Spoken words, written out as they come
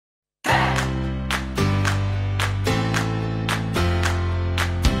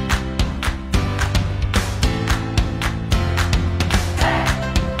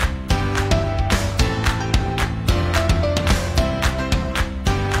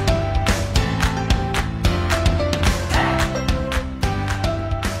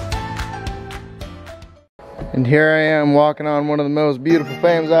And here I am walking on one of the most beautiful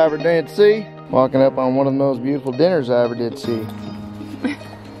things I ever did see. Walking up on one of the most beautiful dinners I ever did see.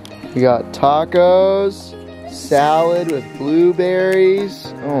 We got tacos, salad with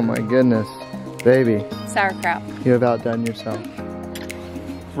blueberries. Oh my goodness, baby. Sauerkraut. You have outdone yourself.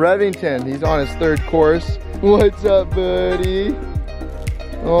 Revington, he's on his third course. What's up, buddy?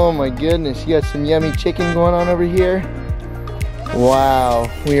 Oh my goodness, you got some yummy chicken going on over here. Wow,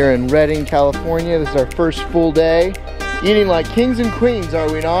 we are in Redding, California. This is our first full day. Eating like kings and queens, are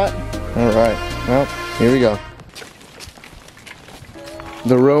we not? All right, well, here we go.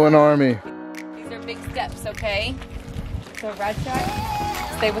 The Rowan Army. These are big steps, okay? So, Rad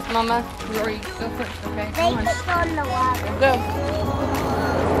Shack, stay with Mama. Rory, go first, okay? Come on. On the water. Go.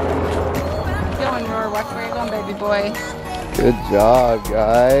 Keep going, Rory. Watch where you're going, baby boy. Good job,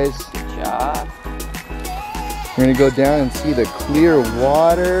 guys. Good job. We're gonna go down and see the clear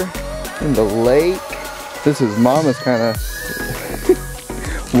water in the lake. This is Mama's kind of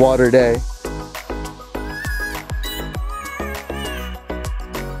water day.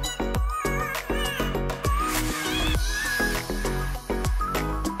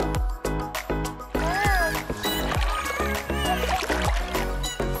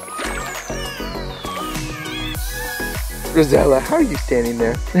 Rosella, how are you standing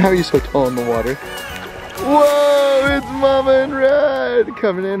there? How are you so tall in the water? Whoa, it's Mama and Red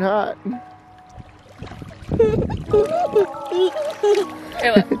coming in hot.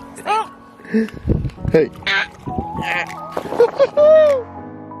 Hey.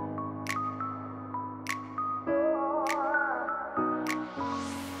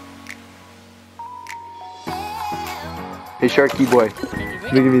 Hey, Sharky boy.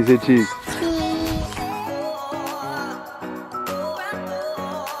 Look at me say cheese.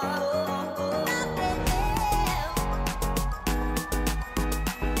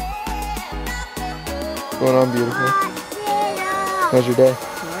 What's going on, beautiful? How's your day?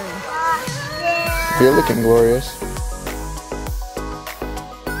 You're looking glorious.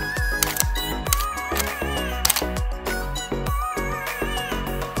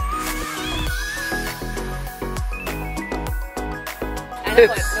 I know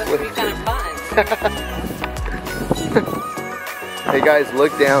it's supposed to be kind of fun. Hey guys,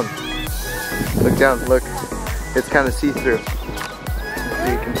 look down. Look down, look. It's kind of see-through.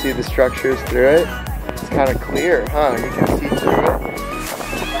 You can see the structures through it. It's kind of clear, huh? You can see through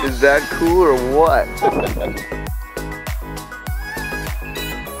it. Is that cool or what?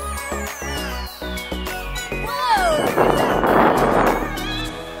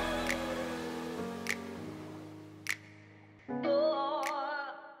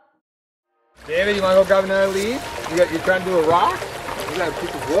 David, you want to go grab another lead? You're trying to do a rock? You got a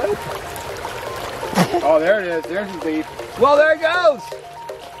piece of wood? Oh, there it is. There's his lead. Well, there it goes.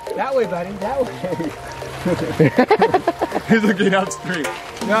 That way, buddy. That way. He's looking upstream.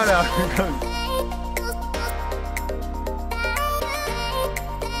 No, here it goes.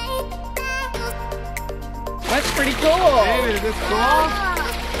 That's pretty cool. David, is this cool?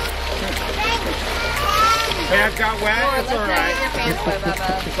 Pants got wet? Rory, It's let's all not right. get your pants wet,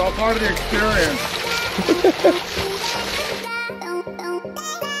 Bubba. It's all part of the experience.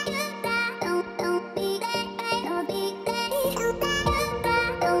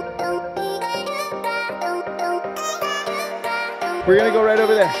 We're gonna go right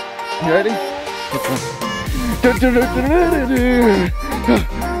over there. You ready?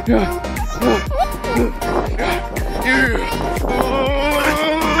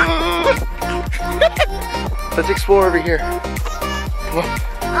 Let's explore over here. Come on.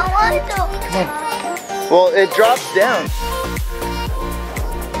 I want to. Come on. Well, it drops down.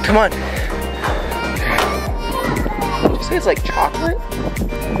 Come on. Did you say it's like chocolate?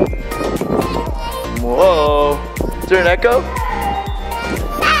 Whoa. Is there an echo?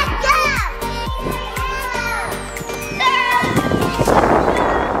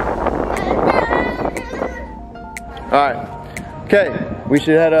 Alright. Okay, we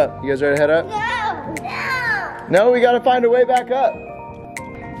should head up. You guys ready to head up? No, we gotta find a way back up.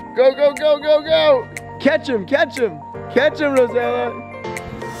 Go, go, go, go, go! Catch him, catch him! Catch him, Rosella!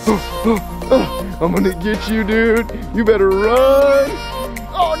 I'm gonna get you, dude. You better run!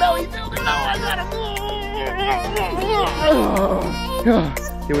 Oh no, he filled it! No, I got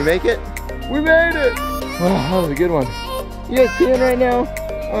him! Did we make it? We made it! Oh, that was a good one. You guys peeing right now?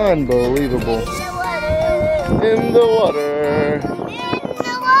 Unbelievable. In the water.